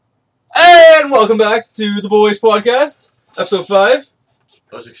welcome back to the Boys Podcast, episode 5.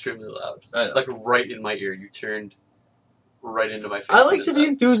 That was extremely loud. I know. Like right in my ear. You turned right into my face. I like to be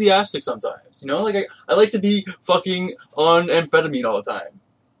enthusiastic sometimes, you know? Like, I like to be fucking on amphetamine all the time.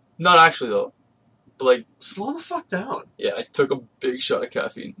 Not actually, though. But, like... Slow the fuck down. Yeah, I took a big shot of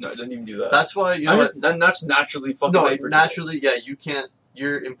caffeine. No, I didn't even do that. That's why, you know... I'm just naturally fucking hyper. Naturally, yeah, you can't...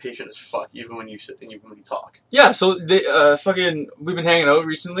 You're impatient as fuck, even when you sit and even when you talk. Yeah, so they, we've been hanging out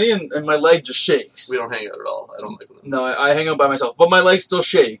recently, and my leg just shakes. We don't hang out at all. I don't like them. No, I hang out by myself, but my leg still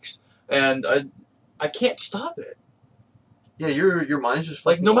shakes, and I can't stop it. Yeah, your mind's just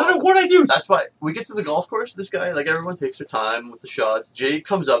like no matter what I do. That's why we get to the golf course. This guy, like everyone takes their time with the shots. Jay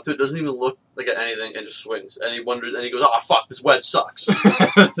comes up to it, doesn't even look like at anything, and just swings. And he wonders, and he goes, "Oh fuck, this wedge sucks."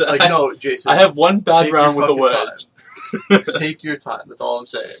 Like no, Jason. I have one bad round with a wedge. Take your time. That's all I'm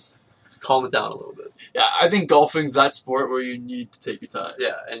saying. Just calm it down a little bit. Yeah, I think golfing's that sport where you need to take your time.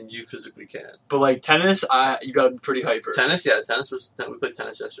 Yeah, and you physically can. But like tennis, you gotta be pretty hyper. Tennis, yeah, we played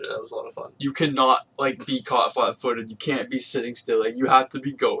tennis yesterday. That was a lot of fun. You cannot like be caught flat-footed. You can't be sitting still. Like you have to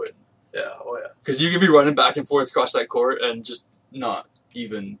be going. Yeah, oh yeah. Because you can be running back and forth across that court and just not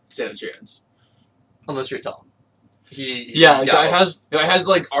even stand a chance. Unless you're Tom. The guy has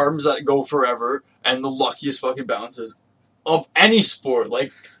like arms that go forever and the luckiest fucking bounces of any sport.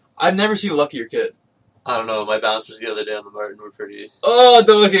 Like I've never seen a luckier kid. I don't know. My bounces the other day on the Martin were pretty. Oh,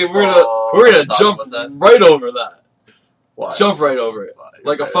 okay. We're gonna jump right over that. Why? Jump right over it,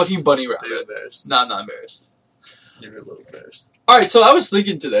 like a fucking bunny rabbit. You're embarrassed. Nah, I'm not embarrassed. You're a little embarrassed. All right, so I was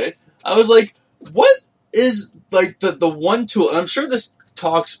thinking today. I was like, what is like the one tool? And I'm sure this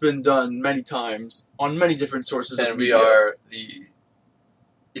talk's been done many times on many different sources. And we are the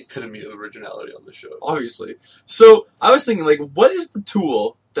epitome of originality on the show. Obviously. So I was thinking, like, what is the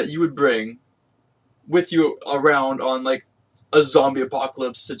tool that you would bring with you around on, like, a zombie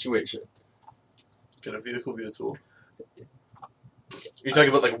apocalypse situation? Can a vehicle be a tool? Are you talking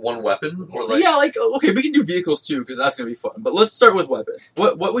about, like, one weapon? Or like... Yeah, like, okay, we can do vehicles, too, because that's going to be fun. But let's start with weapon.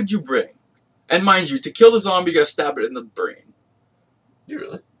 What would you bring? And mind you, to kill the zombie, you got to stab it in the brain. You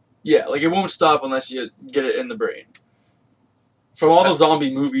really? Yeah, like, it won't stop unless you get it in the brain. From all the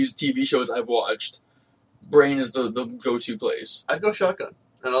zombie movies, TV shows I've watched, brain is the go-to place. I'd go shotgun,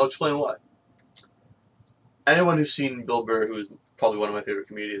 and I'll explain why. Anyone who's seen Bill Burr, who is probably one of my favorite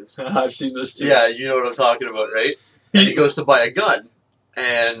comedians. I've seen this too. Yeah, you know what I'm talking about, right? And he goes to buy a gun,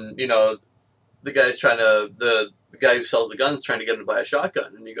 and, you know, the guy's trying to, the guy who sells the gun's trying to get him to buy a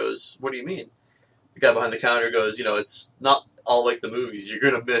shotgun, and he goes, "What do you mean?" The guy behind the counter goes, "You know, it's not all like the movies. You're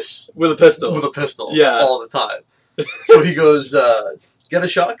gonna miss with a pistol. With a pistol, yeah, all the time." So he goes, "Get a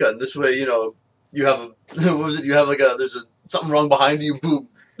shotgun. This way, you know, you have a what was it? You have like there's something wrong behind you. Boom."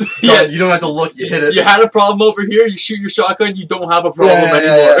 Yeah, you don't have to look. You hit it. You had a problem over here. You shoot your shotgun. You don't have a problem anymore.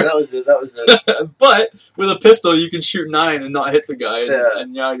 Yeah, that was it. But with a pistol, you can shoot 9 and not hit the guy,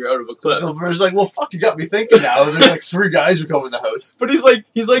 and now you're out of a clip. Bill Burr's like, "Well, fuck, you got me thinking now." There's like 3 guys who come in the house. But he's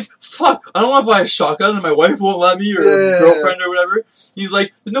like, "Fuck, I don't want to buy a shotgun, and my wife won't let me, or girlfriend or whatever." He's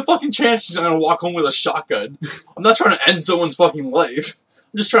like, "There's no fucking chance she's gonna walk home with a shotgun. I'm not trying to end someone's fucking life.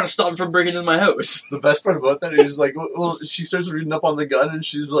 I'm just trying to stop him from breaking into my house." The best part about that is like, well, she starts reading up on the gun, and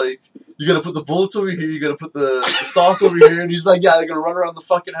she's like, "You gotta put the bullets over here, you gotta put the stock over here," and he's like, "Yeah, they're gonna run around the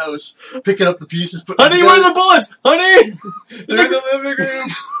fucking house, picking up the pieces, putting Honey, where are the bullets? Honey! They're in the living room.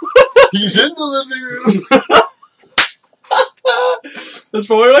 He's in the living room." That's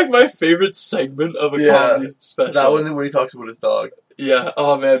probably like my favorite segment of a comedy special. That one when he talks about his dog. Yeah,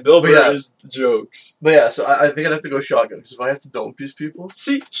 oh man, Bill Burr is jokes. But yeah, so I think I'd have to go shotgun, because if I have to dome piece people...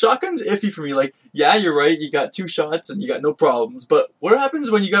 See, shotgun's iffy for me. Like, yeah, you're right, you got 2 shots and you got no problems, but what happens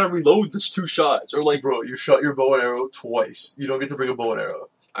when you gotta reload this 2 shots? Or like... Bro, you shot your bow and arrow twice. You don't get to bring a bow and arrow.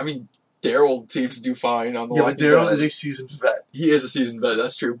 I mean, Daryl seems to do fine on the Yeah, but Daryl is a seasoned vet. He is a seasoned vet,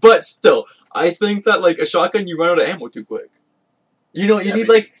 that's true. But still, I think that, like, a shotgun, you run out of ammo too quick. You know, you need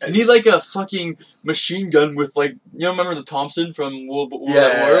like a fucking machine gun with like, you know, remember the Thompson from World War with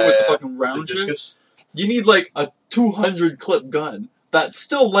the fucking round shit? You need like a 200 clip gun that's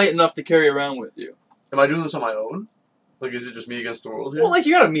still light enough to carry around with you. Am I doing this on my own? Like, is it just me against the world here? Well, like,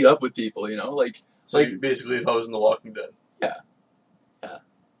 you gotta meet up with people, you know, like... So like, basically if I was in The Walking Dead. Yeah. Yeah.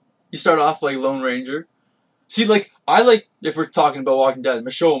 You start off like Lone Ranger. See, like, I like, if we're talking about Walking Dead,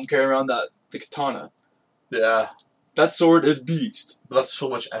 Michonne carry around the katana. Yeah. That sword is beast. But that's so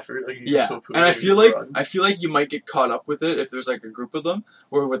much effort. Like, and I feel like you might get caught up with it if there's like a group of them,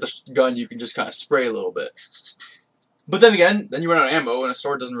 where with a gun you can just kind of spray a little bit. But then again, then you run out of ammo, and a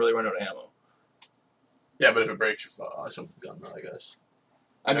sword doesn't really run out of ammo. Yeah, but if it breaks, you fire some gun, I guess.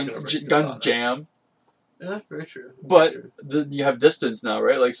 I mean, guns jam. Yeah, very true. But you have distance now,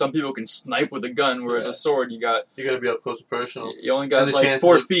 right? Like some people can snipe with a gun, whereas a sword, you got to be up close and personal. You only got like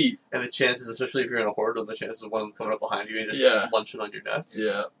 4 feet. And the chances, especially if you're in a horde, the chances of one of them coming up behind you and just munching on your neck.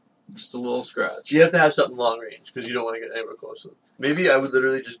 Yeah, just a little scratch. You have to have something long range because you don't want to get anywhere close. Maybe I would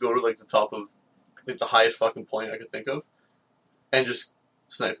literally just go to like the top of like the highest fucking point I could think of, and just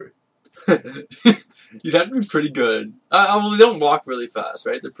sniper. You'd have to be pretty good. Well, they don't walk really fast,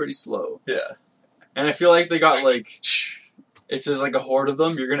 right? They're pretty slow. Yeah. And I feel like they got like, if there's like a horde of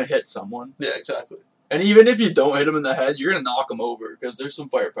them, you're gonna hit someone. Yeah, exactly. And even if you don't hit them in the head, you're gonna knock them over because there's some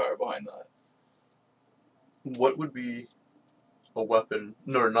firepower behind that. What would be a weapon?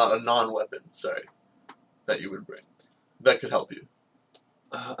 No, not a non-weapon. Sorry, that you would bring that could help you.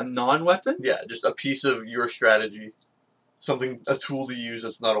 A non-weapon? Yeah, just a piece of your strategy, a tool to use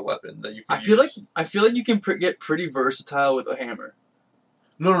that's not a weapon that you can. I feel like you can get pretty versatile with a hammer.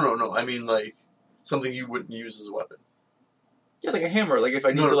 No. I mean like something you wouldn't use as a weapon. Yeah, like a hammer. Like if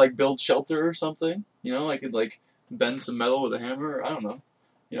I need to like build shelter or something, I could like bend some metal with a hammer. I don't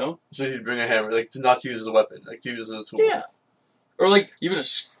know, So you'd bring a hammer, like not to use as a weapon, like to use as a tool. Yeah, or like even a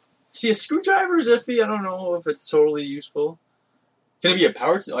screwdriver is iffy. I don't know if it's totally useful. Can it be a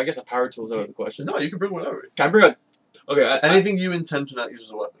power tool? I guess a power tool is out of the question. No, you can bring whatever. Can I bring a... Okay. Anything you intend to not use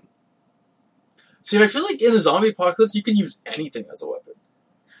as a weapon. See, I feel like in a zombie apocalypse, you can use anything as a weapon.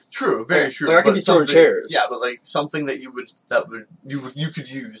 True, very true. Like I could be throwing chairs. Yeah, but like something that you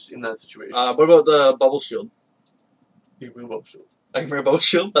could use in that situation. What about the bubble shield? You can bring a bubble shield. I can bring a bubble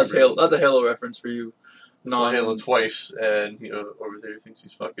shield? That's Halo. That's a Halo reference for you. Halo twice, and over there thinks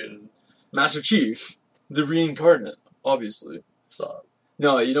he's fucking... Master Chief. The reincarnate, obviously. Stop.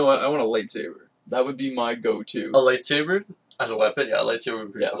 No, you know what? I want a lightsaber. That would be my go-to. A lightsaber? As a weapon? Yeah, a lightsaber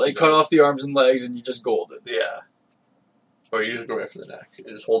would be pretty like cut off the arms and legs and you just gold it. Yeah. Or you just go right for the neck. You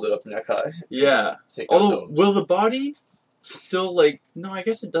just hold it up neck high. Yeah. Although, will the body still, no, I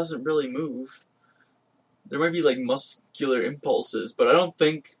guess it doesn't really move. There might be, muscular impulses, but I don't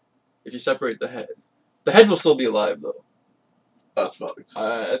think if you separate the head will still be alive, though. That's fucked.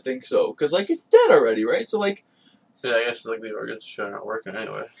 I think so. Because, it's dead already, right? So, yeah, I guess, the organs are not working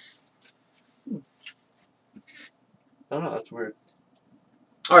anyway. I don't know, that's weird.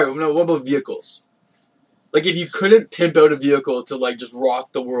 Alright, well, now, what about vehicles? If you couldn't pimp out a vehicle to, just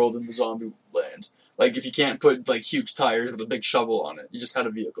rock the world in the zombie land. If you can't put, huge tires with a big shovel on it. You just had a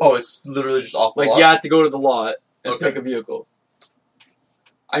vehicle. Oh, it's literally just off the lot? You had to go to the lot and pick a vehicle.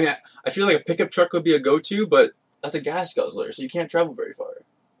 I mean, I feel like a pickup truck would be a go-to, but that's a gas guzzler, so you can't travel very far.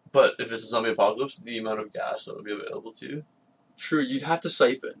 But if it's a zombie apocalypse, the amount of gas that would be available to you? True, you'd have to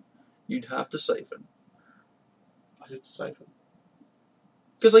siphon. Why did you siphon?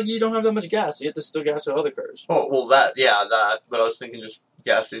 Because, you don't have that much gas, so you have to still gas out other cars. Oh, well, that. But I was thinking just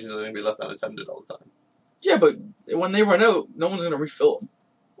gas stations are going to be left unattended all the time. Yeah, but when they run out, no one's going to refill them.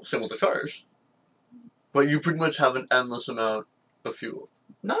 Same with the cars. But you pretty much have an endless amount of fuel.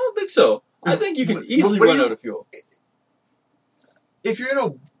 No, I don't think so. I think you can easily run out of fuel. If you're in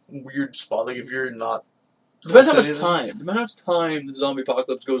a weird spot, if you're not... Depends how much time the zombie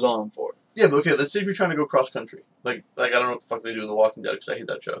apocalypse goes on for. Yeah, but okay, let's say if you're trying to go cross-country. I don't know what the fuck they do in The Walking Dead, because I hate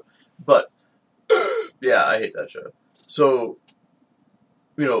that show. But, yeah, I hate that show. So,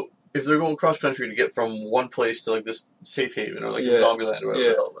 if they're going cross-country to get from one place to, this safe haven, or, Zombieland, or whatever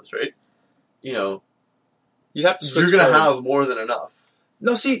the hell it was, right? You'd have to switch you're going to have more than enough.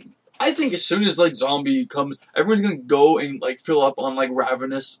 No, see... I think as soon as, zombie comes, everyone's gonna go and, fill up on,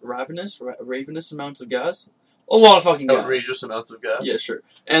 ravenous amounts of gas. A lot of fucking gas. Outrageous amounts of gas? Yeah, sure.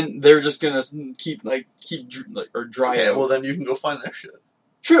 And they're just gonna keep dry out. Well, then you can go find their shit.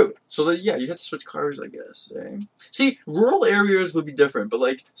 True. So, you'd have to switch cars, I guess. Eh? See, rural areas would be different,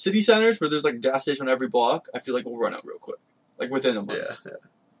 but, city centers where there's, a gas station on every block, I feel like we'll run out real quick. Within a month. Yeah.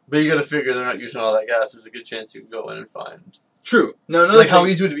 But you gotta figure they're not using all that gas. There's a good chance you can go in and find... True. No, how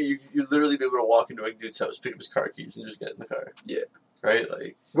easy would it be? You'd literally be able to walk into a dude's house, pick up his car keys, and just get in the car. Yeah. Right?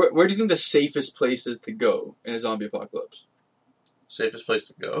 Where do you think the safest place is to go in a zombie apocalypse? Safest place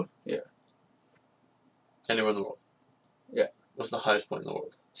to go? Yeah. Anywhere in the world. Yeah. What's the highest point in the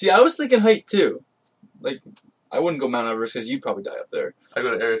world? See, I was thinking height, too. I wouldn't go Mount Everest because you'd probably die up there. I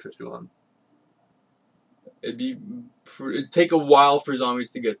go to Area 51. It'd take a while for zombies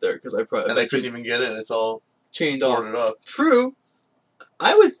to get there, because I couldn't even get in. It's all... chained off. Up. True.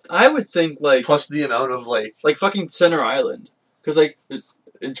 I would think plus the amount of fucking Center Island, because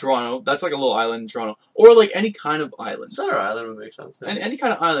in Toronto that's a little island in Toronto, or any kind of island. Center Island would make sense. Yeah. Any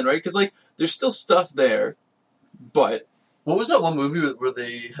kind of island, right? Because there's still stuff there, but what was that one movie where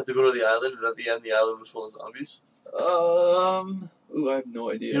they had to go to the island and at the end the island was full of zombies? I have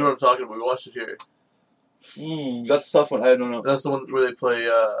no idea. You know what I'm talking about? We watched it here. That's a tough one. I don't know. That's the one where they play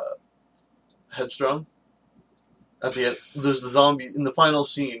Headstrong. At the end, there's the zombie in the final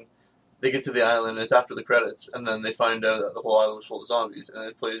scene. They get to the island, and it's after the credits, and then they find out that the whole island was full of zombies, and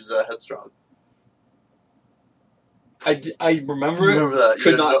it plays Headstrong. I remember it. Remember that?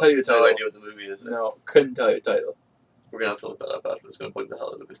 Could not tell you the title. No idea what the movie is. No, couldn't tell you the title. We're gonna have to look that up after. It's gonna bug the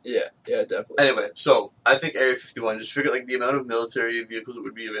hell out of it. Yeah, definitely. Anyway, so I think Area 51. Just figure like the amount of military vehicles that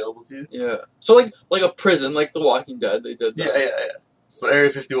would be available to you. Yeah. So like a prison, like The Walking Dead, they did that. Yeah. But Area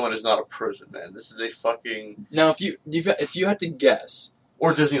 51 is not a prison, man. This is a fucking. Now, if you had to guess,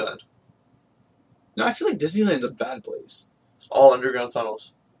 or Disneyland. No, I feel like Disneyland's a bad place. It's all underground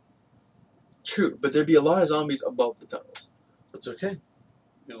tunnels. True, but there'd be a lot of zombies above the tunnels. That's okay.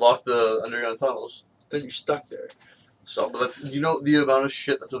 You lock the underground tunnels. Then you're stuck there. So, but that's, you know the amount of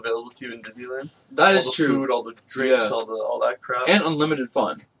shit that's available to you in Disneyland? That is true. All the food, all the drinks, all that crap. And unlimited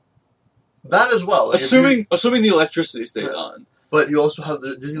fun. That as well. Like assuming the electricity stays on. But you also have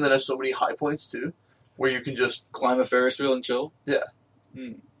Disneyland has so many high points too, where you can just climb a Ferris wheel and chill. Yeah.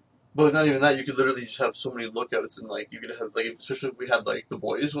 But not even that. You could literally just have so many lookouts, and like you could have like, especially if we had like the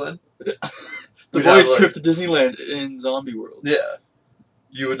boys win. The boys trip to Disneyland in Zombie World. Yeah.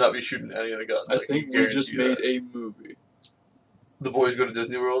 You would not be shooting any of the guns. I think we just made a movie. The boys go to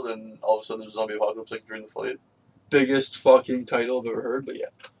Disney World, and all of a sudden there's a zombie apocalypse like during the flight. Biggest fucking title I've ever heard, but yeah.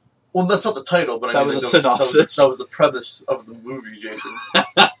 Well, that's not the title, but that was a synopsis. That was the premise of the movie, Jason.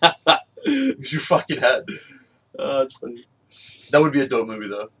 It was your fucking head. That's funny. That would be a dope movie,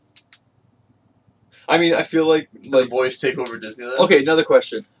 though. I mean, I feel like the boys take over Disneyland. Okay, another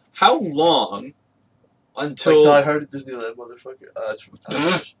question: how long until Die Hard at Disneyland, motherfucker?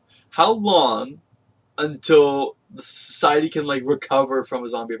 That's how long until the society can like recover from a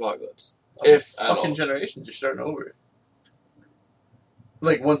zombie apocalypse? If fucking generations, you're starting over.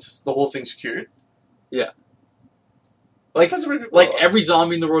 Like once the whole thing's cured. Yeah. Like every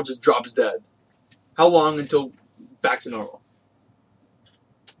zombie in the world just drops dead. How long until back to normal?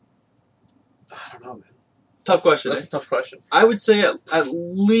 I don't know, man. Tough question. That's a tough question. I would say at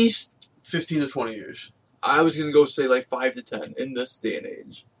least 15 to 20 years. I was gonna go say like 5 to 10 in this day and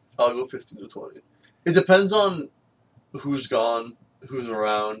age. I'll go 15 to 20. It depends on who's gone, who's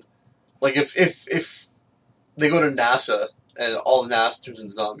around. Like if they go to NASA and all the NASA turns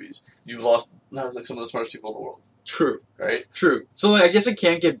into zombies, you've lost like some of the smartest people in the world. True. Right? True. So like, I guess it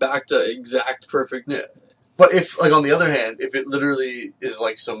can't get back to exact perfect. Yeah. But if like on the other hand, if it literally is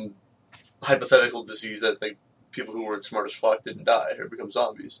like some hypothetical disease that like people who weren't smart as fuck didn't die or become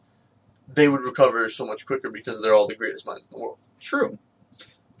zombies, they would recover so much quicker because they're all the greatest minds in the world. True.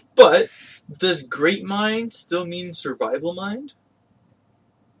 But does great mind still mean survival mind?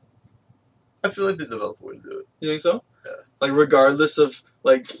 I feel like they develop a way to do it. You think so? Yeah. Like regardless of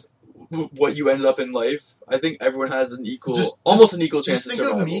like what you ended up in life, I think everyone has an equal, almost an equal chance of survival.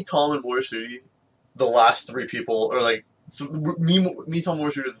 Just think of me, Tom, and Morrissey, the last three people, or like me, Tom,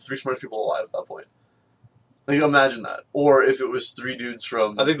 Morrissey, are the three smartest people alive at that point. Like imagine that. Or if it was three dudes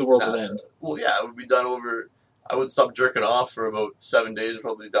from I think the world NASA. would end. Well, yeah, it would be done over. I would stop jerking off for about 7 days and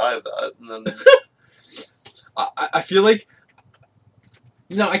probably die of that, and then. I feel like.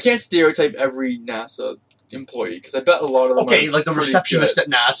 No, I can't stereotype every NASA employee because I bet a lot of them. Okay, like the receptionist at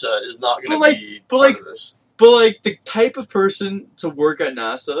NASA is not going to be part of this. But like the type of person to work at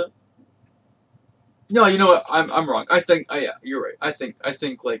NASA. No, you know what? I'm wrong. I think. Yeah, you're right. I think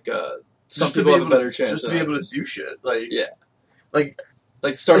like some people have a better chance. Just to be able to do shit, like yeah, like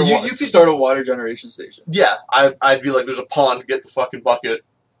start a water generation station. Yeah, I'd be like, there's a pond. Get the fucking bucket.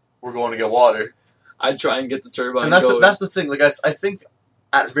 We're going to get water. I'd try and get the turbine. And that's the thing. Like I think.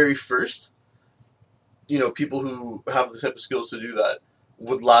 At very first, you know, people who have the type of skills to do that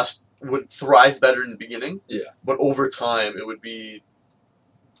would thrive better in the beginning. Yeah. But over time, it would be.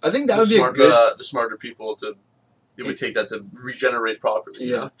 I think that would be a good. The smarter people it would take that to regenerate properly. Yeah,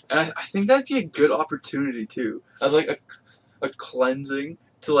 you know? And I think that'd be a good opportunity too, as like a cleansing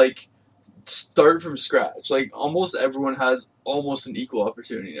to like start from scratch. Like almost everyone has almost an equal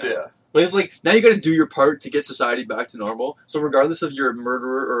opportunity now. Yeah. Like it's like now you got to do your part to get society back to normal. So regardless if you're a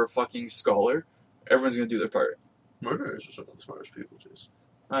murderer or a fucking scholar, everyone's gonna do their part. Murderers are some of the smartest people, Jason.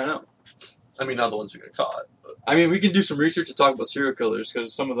 I know. I mean, not the ones who get caught. But. I mean, we can do some research to talk about serial killers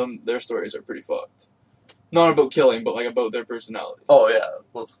because some of them, their stories are pretty fucked. Not about killing, but like about their personality. Oh yeah,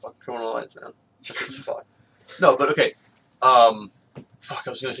 well, the fuck criminal minds, man. It's fucked. No, but okay. Fuck, I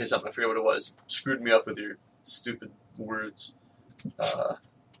was gonna say something. I forget what it was. Screwed me up with your stupid words.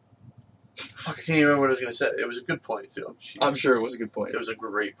 Fuck, I can't even remember what I was going to say. It was a good point, too. I'm sure it was a good point. It was a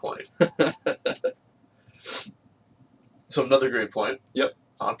great point. So another great point. Yep.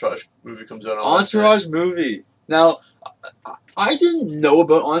 Entourage movie comes out on Entourage movie. Now, I didn't know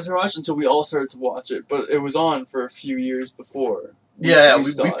about Entourage until we all started to watch it, but it was on for a few years before. We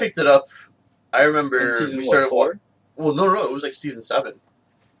picked it up. I remember in season we started 4? Well, no, it was like season 7.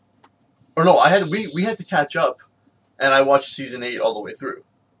 Or no, we had to catch up, and I watched season 8 all the way through.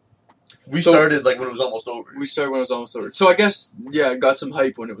 We started like when it was almost over. We started when it was almost over. So I guess it got some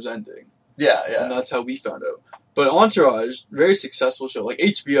hype when it was ending. Yeah. And that's how we found out. But Entourage, very successful show, like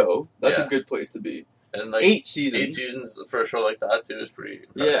HBO. That's a good place to be. And like 8 seasons. 8 seasons for a show like that too is pretty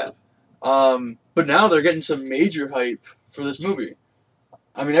impressive. Yeah. But now they're getting some major hype for this movie.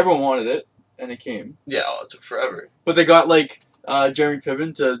 I mean, everyone wanted it, and it came. Yeah, it took forever. But they got like Jeremy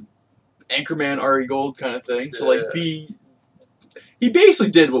Piven to Anchorman Ari Gold kind of thing. So he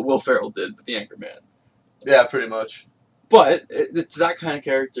basically did what Will Ferrell did with the Anchorman. Yeah, pretty much. But it's that kind of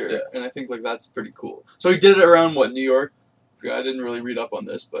character, and I think like that's pretty cool. So he did it around New York. I didn't really read up on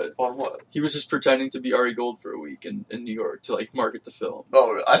this, but on what? He was just pretending to be Ari Gold for a week in New York to like market the film.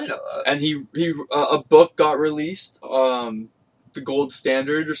 Oh, I didn't know that. And he a book got released, The Gold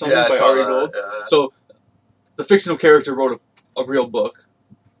Standard or something by Ari Gold. Yeah. So the fictional character wrote a real book.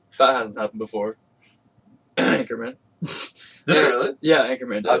 That hasn't happened before. Anchorman. Did it really? Yeah,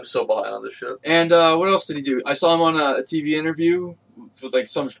 Anchorman did. I'm so behind on this shit. And what else did he do? I saw him on a TV interview with like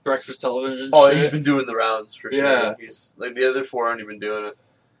some breakfast television shit. He's been doing the rounds for sure. Yeah. He's like the other 4 aren't even doing it.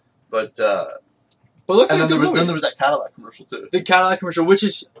 But looks and like then there was that Cadillac commercial too. The Cadillac commercial, which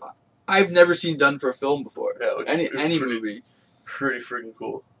is I've never seen done for a film before. Yeah, any movie. Pretty freaking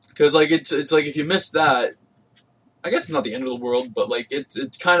cool. Because like it's like if you miss that, I guess it's not the end of the world, but like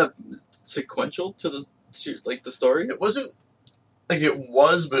it's kind of sequential to the story. It wasn't. Like, it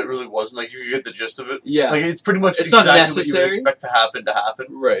was, but it really wasn't. Like, you get the gist of it. Yeah. Like, it's pretty much exactly not necessary. What you would expect to happen.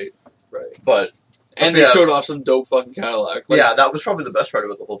 Right. But... And they showed off some dope fucking Cadillac. Like, yeah, that was probably the best part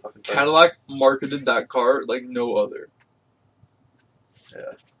about the whole fucking thing. Cadillac marketed that car like no other. Yeah.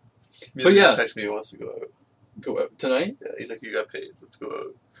 But yeah. Just texted me he wants to go out. Go out tonight? Yeah, he's like, you got paid. Let's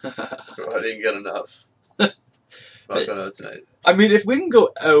go out. Bro, I didn't get enough. I'm not going out tonight. I mean, if we can go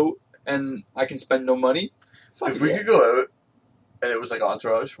out and I can spend no money... If we could go out... And it was like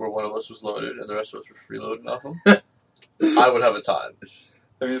Entourage, where one of us was loaded and the rest of us were freeloading off them. I would have a time.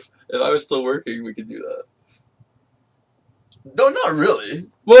 I mean, if I was still working, we could do that. No, not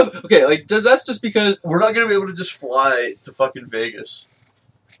really. Well, okay, like, that's just because... We're not going to be able to just fly to fucking Vegas.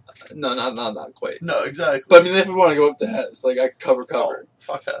 No, not quite. No, exactly. But, I mean, if we want to go up to Hess, like, I cover. Oh,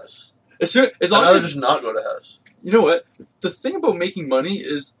 fuck Hess. As long I'd rather just not go to Hess. You know what? The thing about making money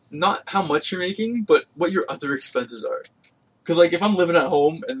is not how much you're making, but what your other expenses are. Because, like, if I'm living at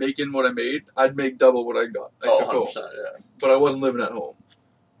home and making what I made, I'd make double what I got. I took 100%, home. yeah. But I wasn't living at home.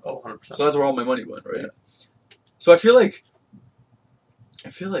 Oh, 100%. So that's where all my money went, right? Yeah. So I feel like I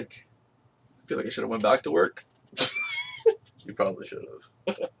should have went back to work. You probably should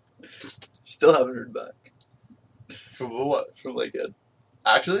have. Still haven't heard back. From what? From Lakehead.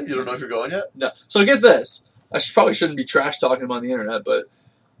 Actually? You don't know if you're going yet? No. So get this. Probably shouldn't be trash talking him on the internet, but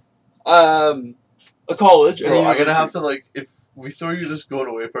a college. Bro, I'm gonna have to, like, if we throw you this going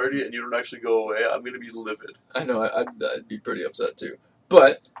away party and you don't actually go away, I'm gonna be livid. I know, I'd be pretty upset too.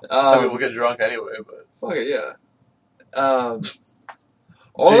 But I mean, we'll get drunk anyway, but fuck it, yeah.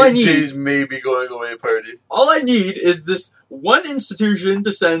 Jay's maybe going away party. All I need is this one institution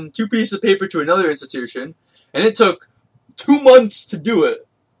to send 2 pieces of paper to another institution, and it took 2 months to do it.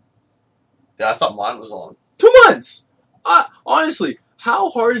 Yeah, I thought mine was long. 2 months! Honestly, how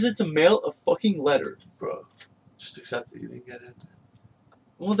hard is it to mail a fucking letter? Bro, just accept it. You didn't get it.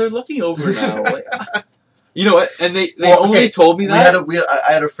 Well, they're looking over now. Like, you know what? And they only told me that.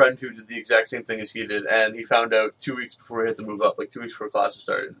 I had a friend who did the exact same thing as he did, and he found out 2 weeks before he had to move up, like 2 weeks before classes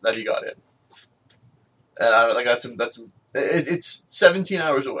started, that he got in. And I like it's 17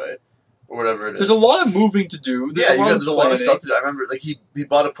 hours away, or whatever it is. There's a lot of moving to do. There's a lot of stuff to do. I remember, like, he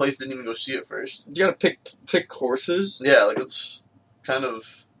bought a place, didn't even go see it first. You gotta pick courses. Yeah, like, it's kind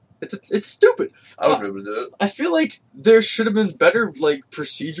of... It's stupid. I would be able to do it. I feel like there should have been better, like,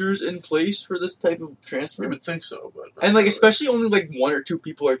 procedures in place for this type of transfer. You would think so, but... And, like, especially only, like, 1 or 2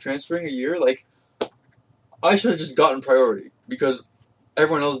 people are transferring a year. Like, I should have just gotten priority, because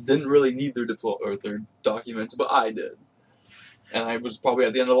everyone else didn't really need their diploma or their documents, but I did. And I was probably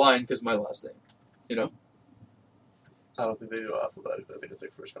at the end of the line because of my last name. You know? I don't think they do alphabetically. I think it's,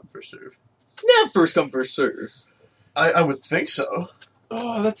 like, first come, first serve. Yeah, first come, first serve. I would think so.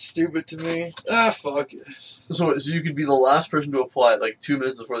 Oh, that's stupid to me. Fuck it. So you could be the last person to apply, like, 2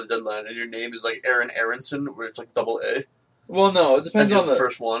 minutes before the deadline, and your name is, like, Aaron Aronson, where it's, like, double A. Well, no, it depends on the...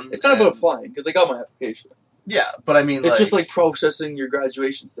 first one. It's not about applying, because I got my application. Yeah, but I mean, it's just like processing your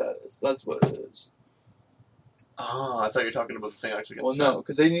graduation status. That's what it is. Oh, I thought you were talking about the thing actually getting Well, sent. no,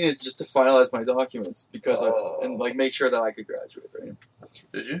 because they needed just to finalize my documents and like make sure that I could graduate. Right?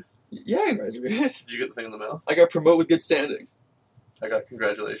 Did you? Yeah, I graduated. Did you get the thing in the mail? I got promoted with good standing. I got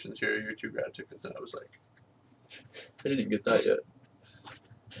congratulations. Here are your 2 grad tickets, and I was like, I didn't even get that yet.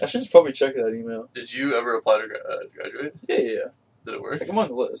 I should probably check that email. Did you ever apply to graduate? Yeah. Did it work? Like, I'm on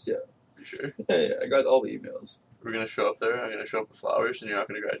the list. Yeah. You sure? Yeah. I got all the emails. We're gonna show up there. I'm gonna show up with flowers, and you're not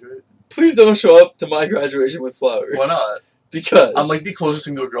gonna graduate. Please don't show up to my graduation with flowers. Why not? Because I'm like the closest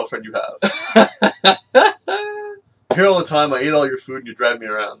thing to a girlfriend you have. Here all the time. I eat all your food, and you drive me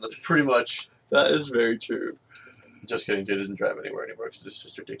around. That's pretty much. That is very true. Just kidding. Jay doesn't drive anywhere anymore because his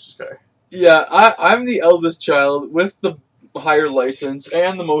sister takes his car. Yeah, I'm the eldest child with the higher license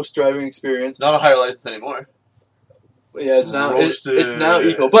and the most driving experience. Not a higher license anymore. Yeah, it's now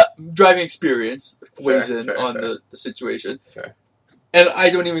equal, but driving experience weighs in on the situation. Fair. And I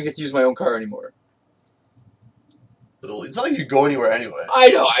don't even get to use my own car anymore. It's not like you go anywhere anyway. I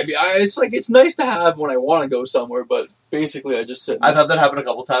know. I mean, it's nice to have when I want to go somewhere, but basically I just sit. I've had that happen a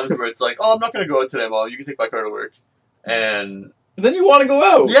couple times where it's like, oh, I'm not going to go out today, Mom. You can take my car to work. And then you want to go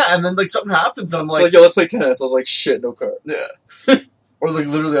out. Yeah, and then like something happens, and I'm like, yo, let's play tennis. I was like, shit, no car. Yeah. Or like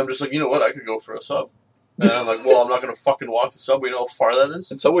literally, I'm just like, you know what? I could go for a sub. And I'm like, well, I'm not going to fucking walk to Subway. You know how far that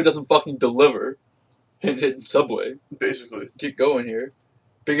is? And Subway doesn't fucking deliver. In Subway. Basically. Get going here.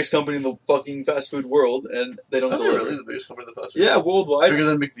 Biggest company in the fucking fast food world, and they don't deliver. Really the biggest company in the fast food? Yeah, worldwide. Bigger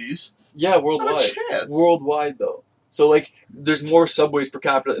than McD's? Yeah, worldwide. Not a chance. Worldwide, though. So, like, there's more Subways per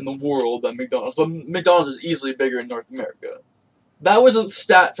capita in the world than McDonald's. But McDonald's is easily bigger in North America. That was a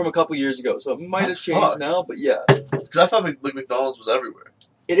stat from a couple years ago, so it might have changed now, but yeah. Because I thought like McDonald's was everywhere.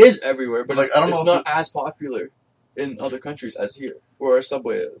 It is everywhere, but like, it's not as popular in other countries as here, where our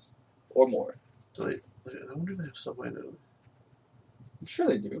Subway is, or more. I wonder if they have Subway in Italy. I'm sure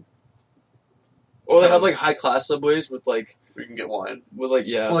they do. Or they have like high class Subways with like. Where you can get wine. With like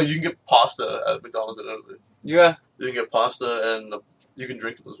yeah. Well, you can get pasta at McDonald's in Italy. Yeah. You can get pasta and you can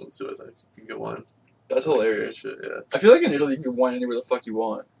drink those ones too. I think you can get wine. That's hilarious. Shit, yeah. I feel like in Italy you can get wine anywhere the fuck you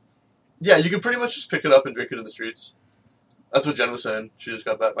want. Yeah, you can pretty much just pick it up and drink it in the streets. That's what Jen was saying. She just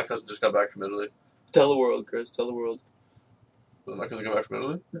got back. My cousin just got back from Italy. Tell the world, Chris. Tell the world. Did my cousin get back from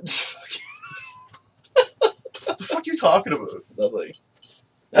Italy? What the fuck are you talking about? Lovely.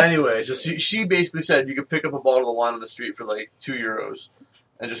 Anyway, she basically said you could pick up a bottle of wine on the street for like €2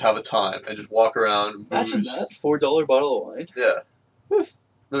 and just have a time and just walk around and booze. Imagine that. $4 bottle of wine. Yeah.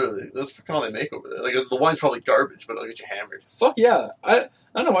 Literally. That's fucking all they make over there. Like, the wine's probably garbage, but it'll get you hammered. Fuck yeah. I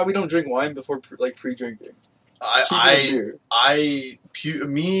don't know why we don't drink wine before pre-drinking.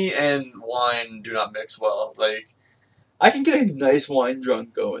 Me and wine do not mix well. Like, I can get a nice wine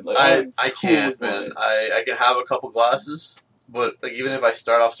drunk going. Like I can't, man. I can have a couple glasses, but like even if I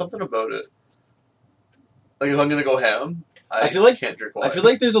start off, something about it. Like if I'm gonna go ham, I feel like can't drink wine. I feel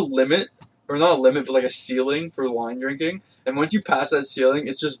like there's a limit, or not a limit, but like a ceiling for wine drinking. And once you pass that ceiling,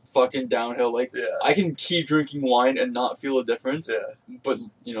 it's just fucking downhill. Like I can keep drinking wine and not feel a difference. Yeah. But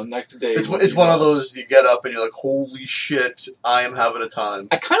next day, it's one of those you get up and you're like, holy shit, I am having a time.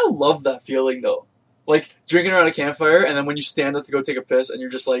 I kind of love that feeling though. Like, drinking around a campfire, and then when you stand up to go take a piss, and you're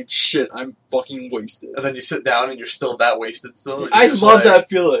just like, shit, I'm fucking wasted. And then you sit down, and you're still that wasted still. I love that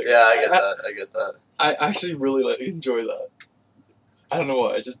feeling. Yeah, I get that. I actually really enjoy that. I don't know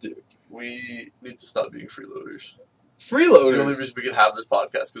why, I just do. We need to stop being freeloaders. Freeloaders? The only reason we can have this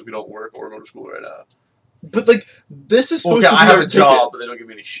podcast because we don't work or go to school right now. But, like, this is supposed to be I have a job, but they don't give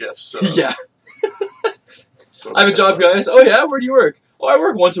me any shifts, so... Yeah. I have a job, guys. Oh, yeah? Where do you work? Oh, I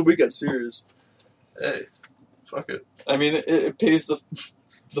work once a week at Sears. Hey, fuck it. I mean, it pays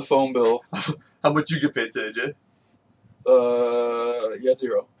the phone bill. How much you get paid today, Jay? Yeah,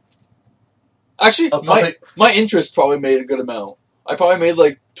 0. Actually, my interest probably made a good amount. I probably made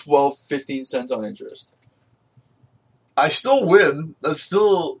like 12, 15 cents on interest. I still win. That's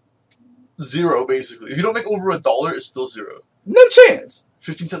still 0, basically. If you don't make over $1, it's still 0. No chance!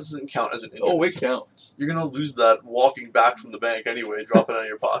 15 cents doesn't count as an interest. Oh, it counts. You're gonna lose that walking back from the bank anyway, dropping it out of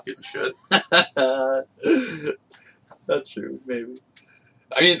your pocket and shit. That's true, maybe.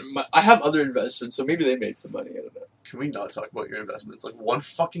 I mean, I have other investments, so maybe they made some money. I don't know. Can we not talk about your investments? Like, one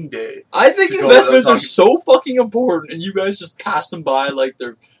fucking day. I think investments are so fucking important, and you guys just pass them by like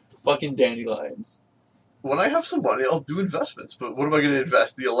they're fucking dandelions. When I have some money, I'll do investments, but what am I gonna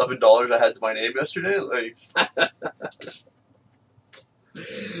invest? The $11 I had to my name yesterday? Like...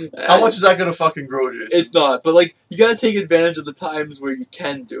 How much is that going to fucking grow, Jason? It's not, but, like, you gotta take advantage of the times where you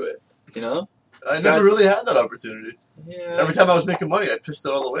can do it, you know? I never really had that opportunity. Yeah. Every time I was making money, I pissed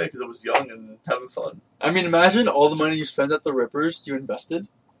it all away because I was young and having fun. I mean, imagine all the money you spent at the Rippers you invested.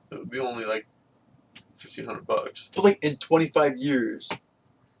 It would be only like $1,500. But like in 25 years,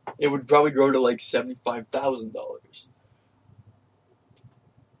 it would probably grow to like $75,000.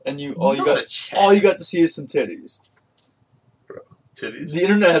 And all you got to see is some titties. Bro, titties? The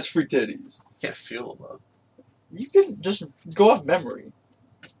internet has free titties. Can't feel them though. You can just go off memory.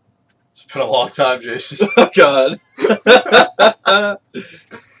 It's been a long time, Jason. Oh God.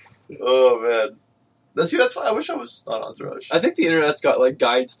 Oh man. That's why I wish I was on Entourage. I think the internet's got like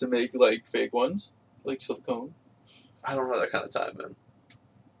guides to make like fake ones, like silicone. I don't have that kind of time, man.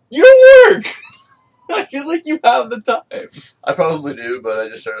 Your work. I feel like you have the time. I probably do, but I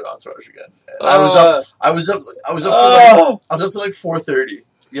just started Entourage again. I was up to like 4:30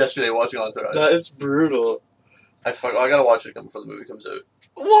 yesterday watching Entourage. That is brutal. I gotta watch it before the movie comes out.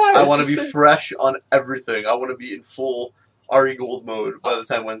 Why? I want to be fresh on everything. I want to be in full Ari Gold mode by the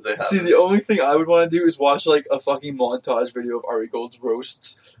time Wednesday happens. See, the only thing I would want to do is watch like a fucking montage video of Ari Gold's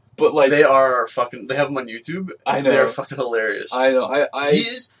roasts. But like they are fucking. They have them on YouTube. I know. They're fucking hilarious. I know.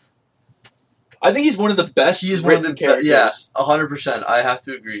 I think he's one of the best. He is one of the characters. Yeah, 100%. I have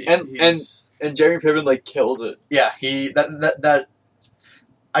to agree. And Jeremy Piven like kills it. Yeah, that.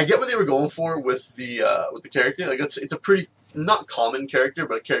 I get what they were going for with the character. Like it's a pretty not common character,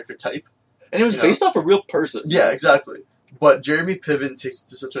 but a character type. And it was based off a real person. Yeah, exactly. But Jeremy Piven takes it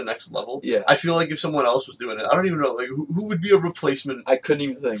to such a next level. Yeah. I feel like if someone else was doing it, I don't even know, like, who would be a replacement? I couldn't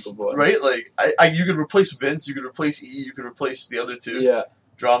even think of one. Right? Like, you could replace Vince, you could replace E, you could replace the other two. Yeah.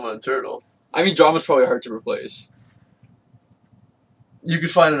 Drama and Turtle. I mean, Drama's probably hard to replace. You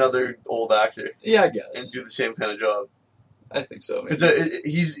could find another old actor. Yeah, I guess. And do the same kind of job. I think so. Maybe.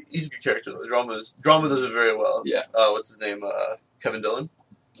 He's a good character, though. Drama does it very well. Yeah. What's his name? Kevin Dillon?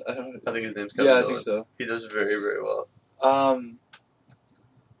 I think his name's Kevin Dillon. Yeah, I think so. He does very, very well.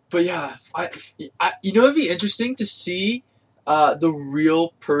 But yeah, I it'd be interesting to see the real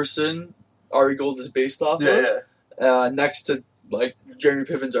person Ari Gold is based off of. Next to like Jeremy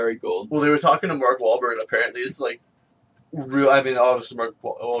Piven's Ari Gold. Well, they were talking to Mark Wahlberg, and apparently it's like real. I mean, obviously Mark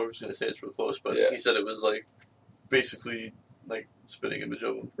Wahlberg was going to say it's real close, but he said it was like basically like spitting image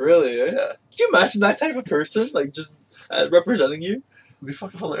of him. Really? Eh? Yeah. Could you imagine that type of person like just representing you? It'd be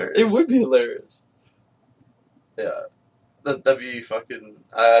fucking hilarious. It would be hilarious. Yeah. That'd be fucking...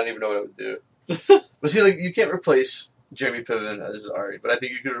 I don't even know what I would do. But see, like, you can't replace Jeremy Piven as Ari, but I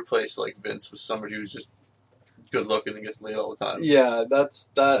think you could replace, like, Vince with somebody who's just good-looking and gets laid all the time. Yeah, that's...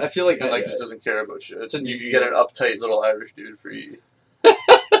 that. I feel like... And, like, just doesn't care about shit. You can get an uptight little Irish dude for you.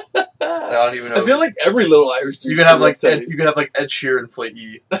 I don't even know. I feel like every little Irish dude... You could have, like, Ed Sheeran play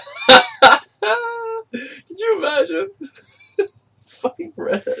E. Could you imagine? Fucking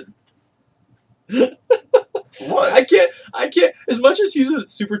redhead. What? I can't, as much as he's a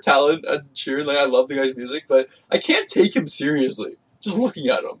super talent at Sheeran, like, I love the guy's music, but I can't take him seriously, just looking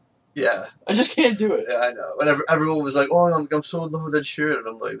at him. Yeah. I just can't do it. Yeah, I know. Whenever everyone was like, oh, I'm so in love with Ed Sheeran, and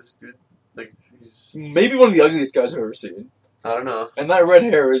I'm like, this dude, like, he's... Maybe one of the ugliest guys I've ever seen. I don't know. And that red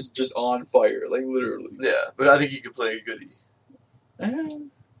hair is just on fire, like, literally. Yeah, but I think he could play a good E.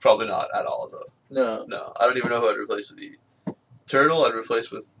 Probably not at all, though. No. No, I don't even know who I'd replace with E. Turtle, I'd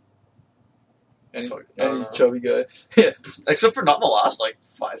replace with any chubby guy. Except for not in the last, like,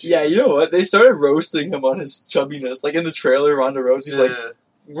 5 seasons. Yeah, you know what? They started roasting him on his chubbiness. Like, in the trailer, Ronda Rousey's like,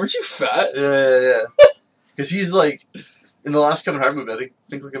 weren't you fat? Yeah. Because he's, like, in the last Kevin Hart movie, I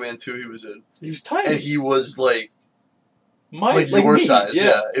think like a Man 2 he was in. He was tiny. And he was, like your size.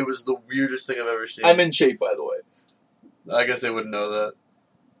 Yeah. It was the weirdest thing I've ever seen. I'm in shape, by the way. I guess they wouldn't know that.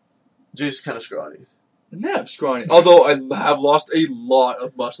 Jay's kind of scrawny. Yeah, I'm scrawny. Although I have lost a lot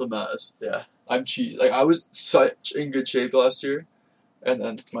of muscle mass. Yeah. I'm cheese. Like, I was such in good shape last year, and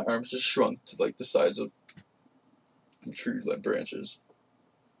then my arms just shrunk to, like, the size of tree like, branches.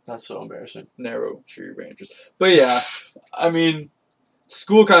 That's so embarrassing. Narrow tree branches. But yeah, I mean,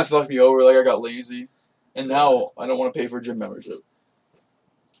 school kind of fucked me over. Like, I got lazy, and now I don't want to pay for a gym membership.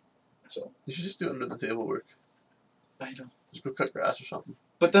 So you should just do under the table work. I know. Just go cut grass or something.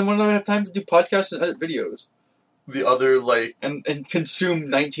 But then when do I have time to do podcasts and edit videos? The other, like... And consume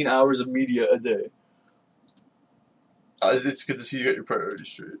 19 hours of media a day. It's good to see you get your priorities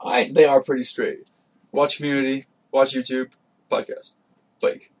straight. They are pretty straight. Watch Community, watch YouTube, podcast.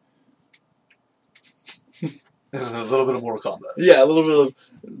 Like... This is a little bit of Mortal Kombat. Yeah, a little bit of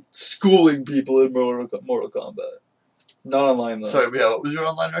schooling people in Mortal Kombat. Not online, though. Sorry, yeah, what was your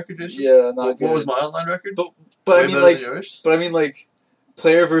online record, Jason? Yeah, not good. What was my online record? But I mean, like...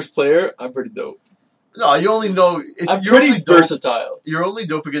 Player versus player, I'm pretty dope. No, you only know. I'm pretty versatile. You're only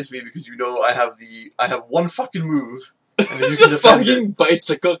dope against me because you know I have one fucking move. And then you can defend fucking it.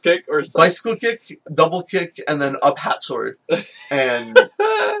 bicycle kick or something. Bicycle kick, double kick, and then up hat sword. And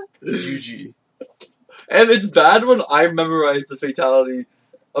GG. And it's bad when I memorize the fatality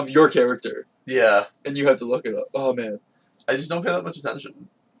of your character. Yeah. And you have to look it up. Oh, man. I just don't pay that much attention.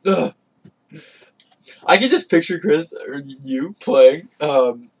 Ugh. I can just picture Chris, or you, playing,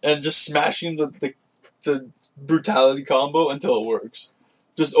 and just smashing the brutality combo until it works.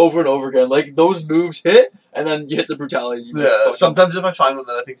 Just over and over again. Like, those moves hit, and then you hit the brutality. Yeah, sometimes if I find one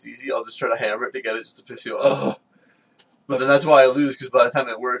that I think's easy, I'll just try to hammer it to get it just to piss you off. But then that's why I lose, because by the time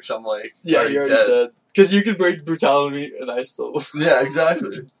it works, I'm like, yeah, you're already dead. Because you can break brutality, and I still yeah, exactly.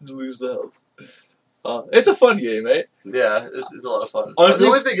 lose the health. It's a fun game, eh? Yeah, it's a lot of fun. Honestly,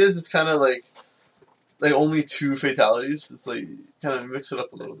 the only thing is, it's kind of like only 2 fatalities. It's like, kind of mix it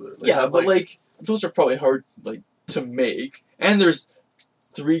up a little bit. Like, yeah, but like, those are probably hard, like, to make. And there's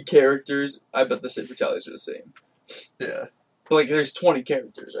 3 characters. I bet the same fatalities are the same. Yeah. But, like, there's 20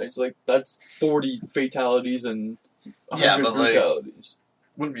 characters, right? So, like, that's 40 fatalities and 100 brutalities.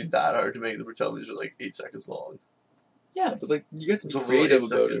 Wouldn't be that hard to make. The brutalities are like 8 seconds long. Yeah, but like you get to be creative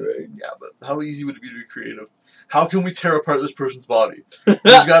about it, right? Yeah, but how easy would it be to be creative? How can we tear apart this person's body? There's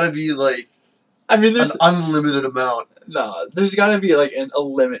got to be like, there's an unlimited amount. Nah, there's got to be like a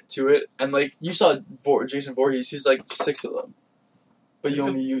limit to it, and like you saw Jason Voorhees, he's like 6 of them, but you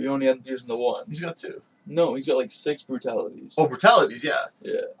only end up using the 1. He's got 2. No, he's got like 6 brutalities. Oh, brutalities, yeah.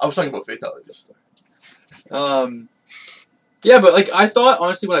 Yeah. I was talking about fatalities. Yeah, but like I thought,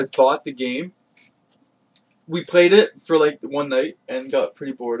 honestly, when I bought the game, we played it for like one night and got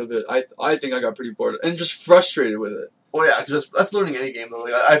pretty bored of it. I think I got pretty bored and just frustrated with it. Well, yeah, because that's learning any game though.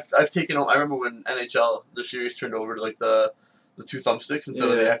 Like I've taken. I remember when NHL the series turned over to like the 2 thumbsticks instead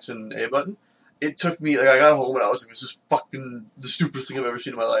of the X and A button. It took me, like, I got home and I was like, this is fucking the stupidest thing I've ever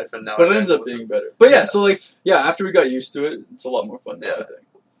seen in my life, and now. But it ends up being better. But yeah, so like, yeah, after we got used to it, it's a lot more fun now, I think.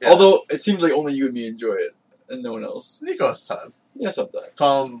 Yeah. Although it seems like only you and me enjoy it, and no one else. Nico has time. Yeah, sometimes.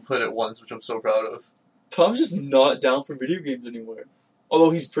 Tom played it once, which I'm so proud of. Tom's just not down for video games anymore. Although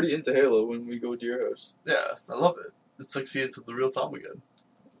he's pretty into Halo when we go to your house. Yeah, I love it. It's like seeing the real Tom again.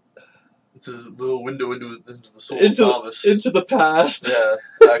 It's a little window into the soul of Thomas. Into the past. Yeah,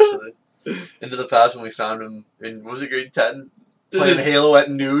 actually. Into the past when we found him in, what was it, grade 10? Playing Halo at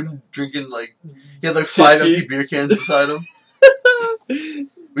noon, drinking like, he had like 5 empty beer cans beside him.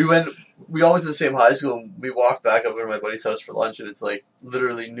 We all went to the same high school, and we walked back over to my buddy's house for lunch, and it's like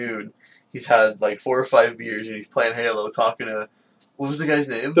literally noon. He's had like 4 or 5 beers, and he's playing Halo, talking to, what was the guy's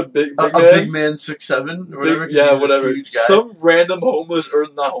name? The big man? Big man 6'7", or whatever. Yeah, whatever. Some random homeless, or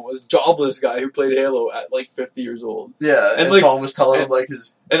not homeless, jobless guy who played Halo at like 50 years old. Yeah, and like, Tom was telling him like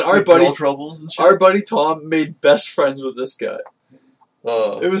his our buddy troubles and shit. Our buddy Tom made best friends with this guy.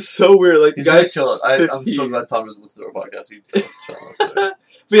 Oh. It was so weird. Like, he's the guy's kill it. I'm so glad Tom doesn't listen to our podcast.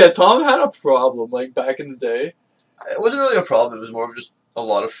 But yeah, Tom had a problem, like, back in the day. It wasn't really a problem. It was more of just a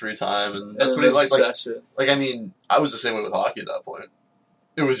lot of free time, and that's what he liked. Like, I mean, I was the same way with hockey at that point.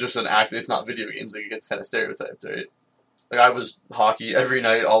 It was just an act. It's not video games. Like, it gets kind of stereotyped, right? Like, I was hockey every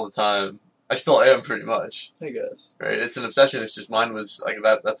night, all the time. I still am, pretty much. I guess. Right? It's an obsession. It's just mine was, like,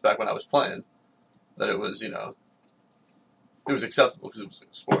 that's back when I was playing. That it was, it was acceptable because it was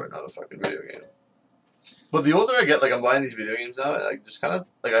like a sport, not a fucking video game. But the older I get, like, I'm buying these video games now, and I just kind of,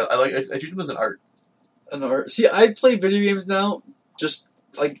 like, I treat them as an art. An art? See, I play video games now, just,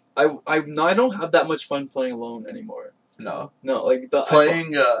 like, I don't have that much fun playing alone anymore. No. No, like,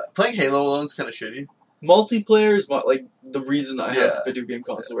 playing Halo alone is kind of shitty. Multiplayer is, like, the reason I have a video game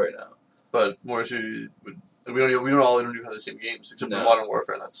console right now. But more shitty, we don't even have the same games, except for Modern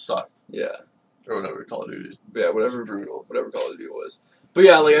Warfare, and that sucked. Yeah. Or whatever, Call of Duty. Yeah, whatever Call of Duty was. But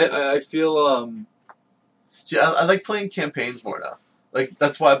yeah, like, I feel, See, I like playing campaigns more now. Like,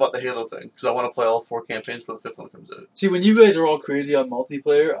 that's why I bought the Halo thing, because I want to play all 4 campaigns before the 5th one comes out. See, when you guys are all crazy on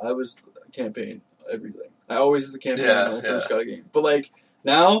multiplayer, I was campaign everything. I always did the campaign when I first got a game. But, like,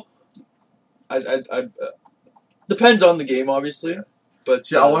 now, I depends on the game, obviously. Yeah. But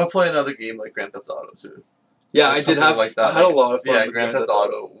see, I want to play another game like Grand Theft Auto, too. Yeah, I did have, like that. I had a lot of fun with Grand Theft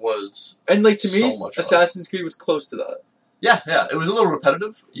Auto was and, like, to me, Assassin's Creed was close to that. Yeah, it was a little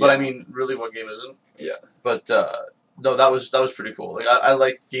repetitive, but I mean, really, what game isn't? Yeah. But, no, that was pretty cool. Like, I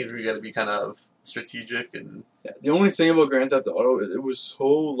like games where you gotta be kind of strategic and... Yeah, the only thing about Grand Theft Auto, it was so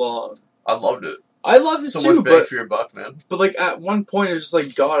long. I loved it. I loved it so too, much bang for your buck, man. But, like, at one point, it was just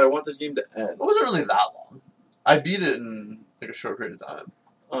like, God, I want this game to end. It wasn't really that long. I beat it in, like, a short period of time.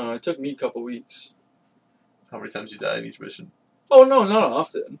 I don't know, it took me a couple weeks. How many times you die in each mission? Oh, no, not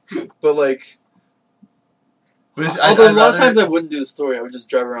often. But, like, Although a lot of times I wouldn't do the story. I would just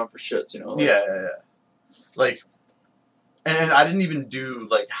drive around for shits, you know? Like, yeah. Like, and I didn't even do,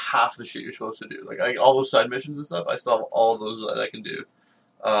 like, half the shit you're supposed to do. Like, all those side missions and stuff, I still have all those that I can do.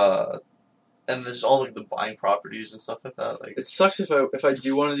 And there's all, like, the buying properties and stuff like that. Like, it sucks if I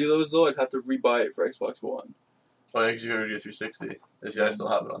do want to do those, though. I'd have to rebuy it for Xbox One. Oh, because you gotta do 360. Yeah, I still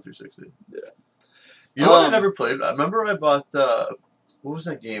have it on 360. Yeah. You know what I never played? I remember I bought, what was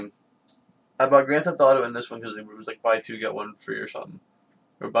that game? I bought Grand Theft Auto and this one because it was like buy two, get one free or something.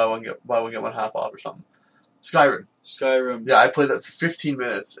 Or buy one, get one half off or something. Skyrim. Yeah, I played that for 15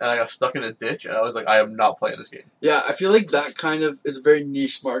 minutes and I got stuck in a ditch and I was like, I am not playing this game. Yeah, I feel like that kind of is a very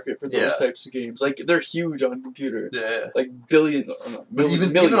niche market for those types of games. Like, they're huge on computer. Yeah. Like, billions. But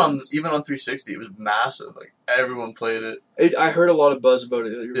even on 360, it was massive. Like, everyone played it. I heard a lot of buzz about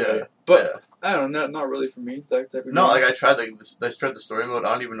it. You're right. But, I don't know, not really for me, that type of game. No, like, I tried the story mode.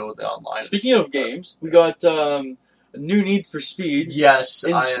 I don't even know what the online is. Speaking of games, we got, new Need for Speed. Yes,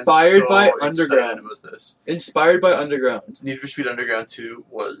 inspired I am by Underground. About this. Inspired by Underground. Need for Speed Underground 2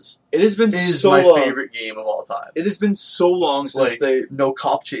 is my favorite game of all time. It has been so long since no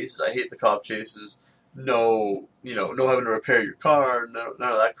cop chases. I hate the cop chases. No having to repair your car. None of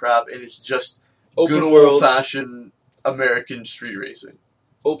that crap. And it's just good old fashioned American street racing.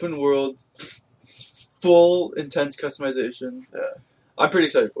 Open world, full intense customization. Yeah, I'm pretty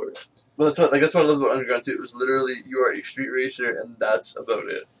excited for it. Well, that's what I love about Underground 2. It was literally, you are a street racer, and that's about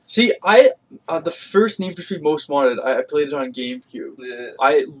it. See, the first Need for Speed Most Wanted, I played it on GameCube. Yeah.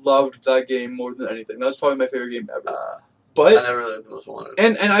 I loved that game more than anything. That was probably my favorite game ever. But I never really liked the Most Wanted.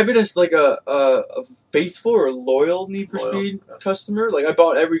 And I've been a faithful or loyal Need for Speed customer. Like, I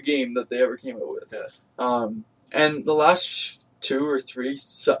bought every game that they ever came out with. Yeah. And the last 2 or 3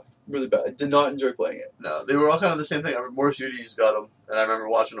 sucked really bad. I did not enjoy playing it. No, they were all kind of the same thing. I remember Morris Udi's got them, and I remember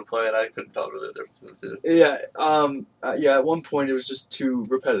watching them play, and I couldn't tell really the difference in the two. Yeah, at one point it was just too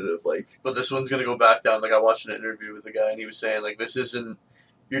repetitive, like. But this one's gonna go back down. Like, I watched an interview with a guy, and he was saying, like, this isn't.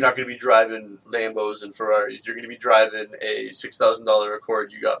 You're not gonna be driving Lambos and Ferraris. You're gonna be driving a $6,000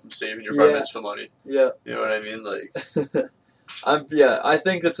 Accord you got from saving your bar mitzvah money. Yeah. You know what I mean? Like. I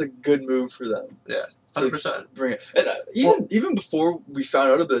think that's a good move for them. Yeah. 100%. Bring it, and even before we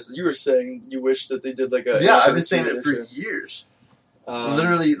found out about this, you were saying you wish that they did like a I've been saying it for years.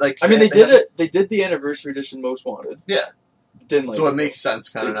 Literally, like I mean, they did it. They did the anniversary edition Most Wanted. Yeah, didn't like. So it makes sense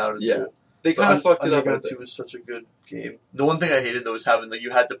kind of now to do it. They kind of fucked it up. Underground 2 was such a good game. The one thing I hated though was having you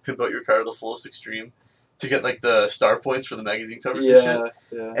had to pimp out your car to the fullest extreme to get like the star points for the magazine covers and shit.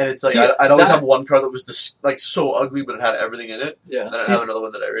 Yeah. And it's like I'd always have one car that was just like so ugly, but it had everything in it. Yeah. And I'd have another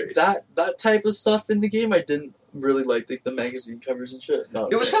one that I raced. That type of stuff in the game, I didn't really like the magazine covers and shit. No,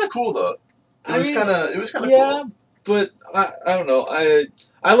 it was kind of cool though. It was kind of cool. Yeah, but I don't know.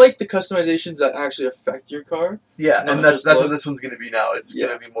 I like the customizations that actually affect your car. Yeah, and that's what this one's going to be now. It's going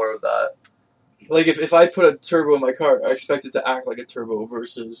to be more of that. Like if I put a turbo in my car, I expect it to act like a turbo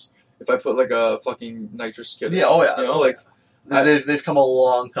versus if I put like a fucking nitrous skid. Yeah, oh yeah. You know, they've come a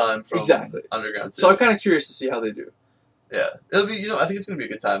long time from Underground 2. So I'm kind of curious to see how they do. Yeah, it'll be. I think it's going to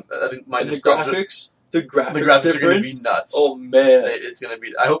be a good image. I think the graphics. The graphics are going to be nuts. Oh man, it's going to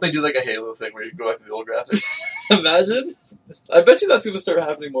be. I hope they do like a Halo thing where you go back to the old graphics. Imagine. I bet you that's going to start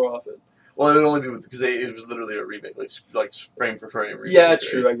happening more often. Well, it'd only be because it was literally a remake, like frame for frame remake. Yeah,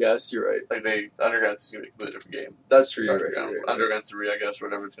 true. Right? I guess you're right. Like Underground is going to be a completely different game. That's true. Underground 3, I guess, or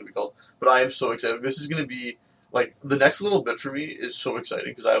whatever it's going to be called. But I am so excited. This is going to be like the next little bit for me is so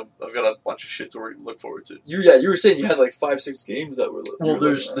exciting because I've got a bunch of shit to look forward to. You were saying you had like 5-6 games that were. Well,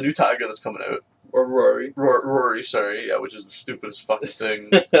 there's the new Tiger that's coming out. Or Rory. Rory, sorry, yeah, which is the stupidest fucking thing.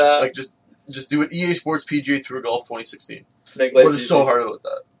 Like just do it. EA Sports PGA Tour Golf 2016. What is so hard about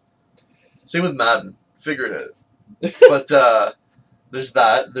that? Same with Madden. Figure it out. But there's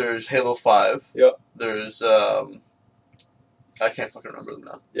that. There's Halo 5. Yep. There's I can't fucking remember them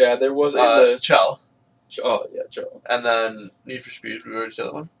now. Yeah, there was a Chell. Oh yeah, Chell. And then Need for Speed. We already said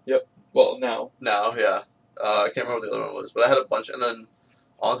that one. Yep. Well, now. Now, yeah. I can't remember what the other one was, but I had a bunch. And then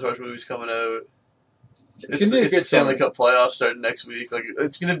Entourage movies coming out. It's gonna be a good Stanley Cup playoffs starting next week. Like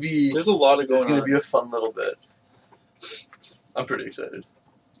it's gonna be. There's a lot of going on. It's gonna be a fun little bit. I'm pretty excited.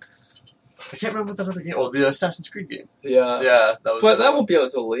 I can't remember what that other game. Oh, the Assassin's Creed game. Yeah. Yeah, that was. But that won't be out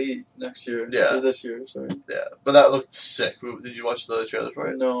until late next year. Yeah. Or this year, sorry. Yeah, but that looked sick. Did you watch the trailer for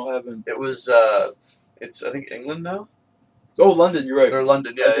it? No, I haven't. It was. It's I think England now. Oh, London. You're right. Or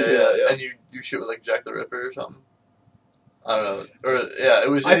London, yeah. And you do shit with like Jack the Ripper or something. I don't know. Or yeah, it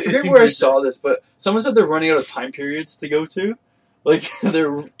was. I forget where I saw this, but someone said they're running out of time periods to go to. Like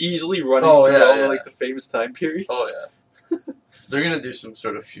they're easily running through all like the famous time periods. Oh yeah. They're gonna do some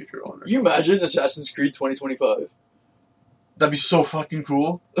sort of future owner. You imagine Assassin's Creed 2025? That'd be so fucking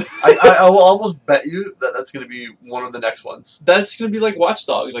cool. I will almost bet you that that's gonna be one of the next ones. That's gonna be like Watch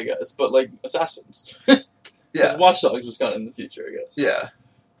Dogs, I guess, but like Assassins. Yeah. Because Watch Dogs was kind of in the future, I guess. Yeah.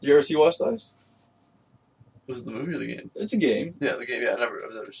 Did you ever see Watch Dogs? Was it the movie or the game? It's a game. Yeah, the game. Yeah, I've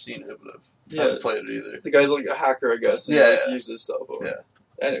never seen it, but I haven't played it either. The guy's like a hacker, I guess. And he uses his cell phone. Yeah.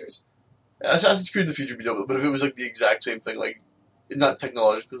 Anyways. Assassin's Creed in the future would be dope, but if it was like the exact same thing, like not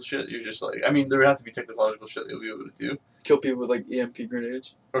technological shit, you're just like, I mean, there would have to be technological shit that you'll be able to do. Kill people with like EMP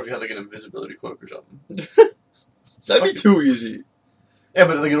grenades. Or if you had like an invisibility cloak or something. That'd be too easy. Yeah,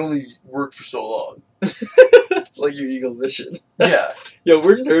 but like it only worked for so long. Like your Eagle Vision. Yeah. Yeah,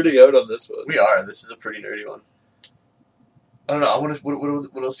 we're nerding out on this one. We are. This is a pretty nerdy one. I don't know. I want to.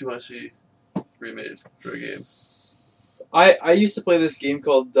 What else do you want to see remade for a game? I used to play this game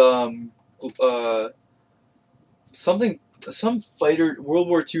called some fighter World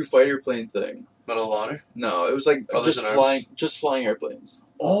War II fighter plane thing. Medal of Honor? No, it was like just flying airplanes.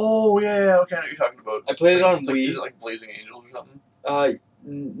 Oh yeah, okay, I know what you're talking about. I played it on Wii. Is it like Blazing Angels or something?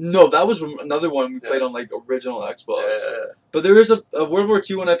 No, that was another one we played on like original Xbox. Yeah. But there is a World War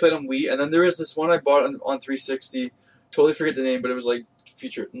II one I played on Wii, and then there is this one I bought on 360. Totally forget the name, but it was like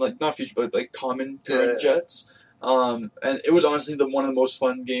not future, but like common current jets. And it was honestly one of the most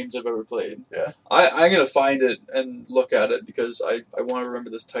fun games I've ever played. Yeah. I'm gonna find it and look at it because I want to remember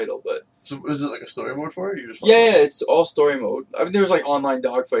this title. But so is it like a story mode for it? Or you just yeah, it's all story mode. I mean, there was like online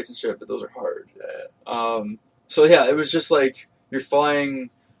dogfights and shit, but those are hard. Yeah. So yeah, it was just like you're flying,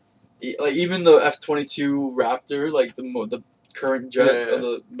 like even the F-22 Raptor, like the current jet of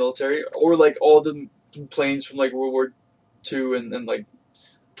the military, or like all the planes from like World War II and like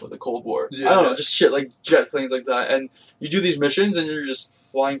the Cold War. I don't know, just shit like jet planes like that. And you do these missions and you're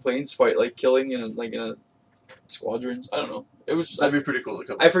just flying planes, killing in a squadrons. I don't know. It was that'd be pretty cool.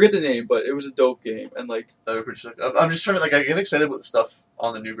 I forget the name, but it was a dope game and like that'd be pretty sick. I'm just trying to I get excited about the stuff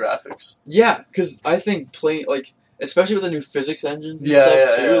on the new graphics. Yeah, because I think especially with the new physics engines and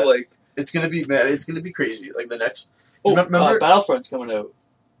stuff too. Like it's gonna be crazy. Like the next. Remember Battlefront's coming out.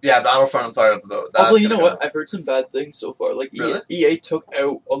 Yeah, Battlefront I'm fired up about. Although, you know what? I've heard some bad things so far. Like, really? EA took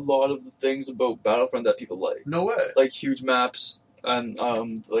out a lot of the things about Battlefront that people like. No way. Like, huge maps, and,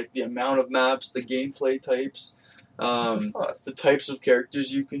 like, the amount of maps, the gameplay types, the types of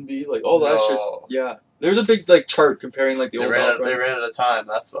characters you can be, like, all that shit's, yeah. There's a big, like, chart comparing, like, the old Battlefront. They ran out of time,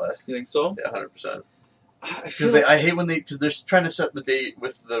 that's why. You think so? Yeah, 100%. I hate because they're trying to set the date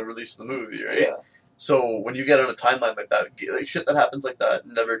with the release of the movie, right? Yeah. So when you get on a timeline like that, like shit that happens like that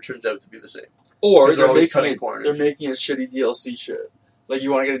never turns out to be the same. Or they're always cutting corners. They're making it shitty DLC shit. Like,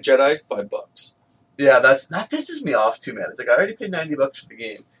 you want to get a Jedi? $5. Yeah, that pisses me off too, man. It's like I already paid $90 for the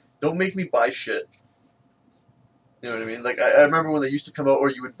game. Don't make me buy shit. You know what I mean? Like I remember when they used to come out, or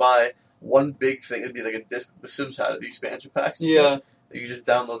you would buy one big thing. It'd be like a disc. The Sims had it, the expansion packs. Yeah. You just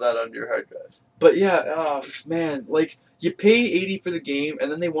download that onto your hard drive. But yeah, man, like you pay $80 for the game,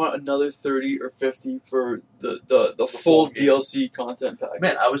 and then they want another $30 or $50 for the full DLC content pack.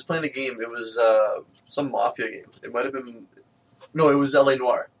 Man, I was playing a game. It was some mafia game. It might have been it was LA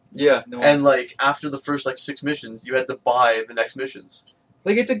Noire. Yeah, no. And like after the first 6 missions, you had to buy the next missions.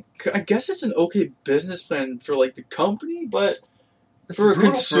 Like I guess it's an okay business plan for like the company, but for a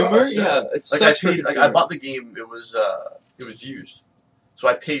consumer, it's like I bought the game. It was used. So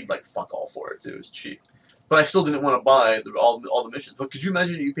I paid fuck all for it too. It was cheap, but I still didn't want to buy all the missions. But could you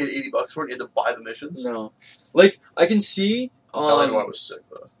imagine you paid $80 for it and you had to buy the missions? No, like I can see. LA Noire was sick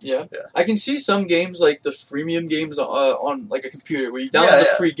though. Yeah, I can see some games like the freemium games on like a computer where you download the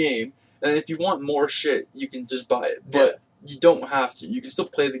free game, and if you want more shit, you can just buy it. But you don't have to. You can still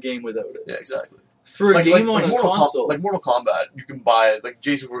play the game without it. Yeah, exactly. For a game on a console, like Mortal Kombat, you can buy it. Like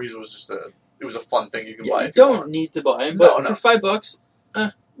Jason Voorhees was just it was a fun thing you can buy. You don't need to buy him, but for $5.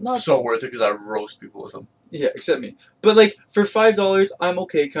 Not so worth it because I roast people with them. Yeah, except me. But for $5, I'm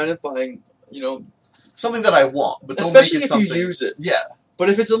okay kind of buying, something that I want, but especially don't make it if you use it. Yeah. But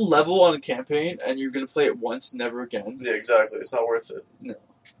if it's a level on a campaign and you're gonna play it once, never again. Yeah, exactly. It's not worth it. No.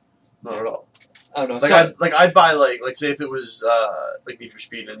 Not at all. I don't know. I'd buy say if it was Need for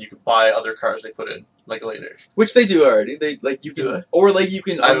Speed and you could buy other cars they put in later. Which they do already. They you can you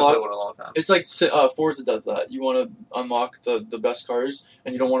can unlock. I haven't unlock. played one in a long time. It's like Forza does that. You want to unlock the best cars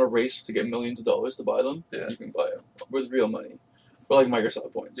and you don't want to race to get millions of dollars to buy them. Yeah. You can buy them with real money, or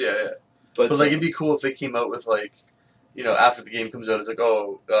Microsoft points. Yeah. But it'd be cool if they came out with after the game comes out,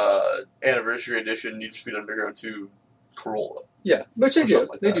 it's anniversary edition Need for Speed Underground 2 Corolla. Yeah, which they do.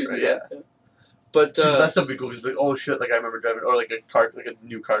 Like They that, do. Right? Yeah. But see, that stuff would be cool because, like, oh shit, like I remember driving, or like a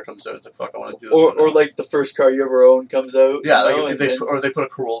new car comes out. It's like, fuck, I want to do this. Or like the first car you ever own comes out. Yeah, like if they put a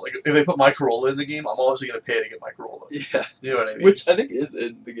Corolla, like if they put my Corolla in the game, I'm obviously gonna pay to get my Corolla. Yeah, you know what I mean. Which I think is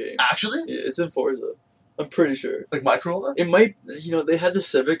in the game. Actually, yeah, it's in Forza. I'm pretty sure. Like my Corolla. It might. They had the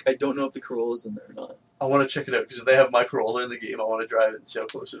Civic. I don't know if the Corolla's in there or not. I want to check it out because if they have my Corolla in the game, I want to drive it and see how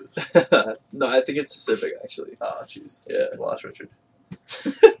close it is. No, I think it's the Civic actually. Ah, jeez. Yeah. Well, that's Richard.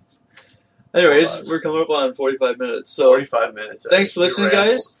 Anyways, we're coming up on 45 minutes. So 45 minutes. Thanks for listening,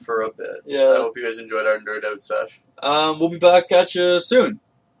 guys. For a bit. Yeah. I hope you guys enjoyed our nerd out sesh. We'll be back at you soon.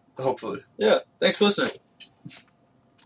 Hopefully. Yeah. Thanks for listening.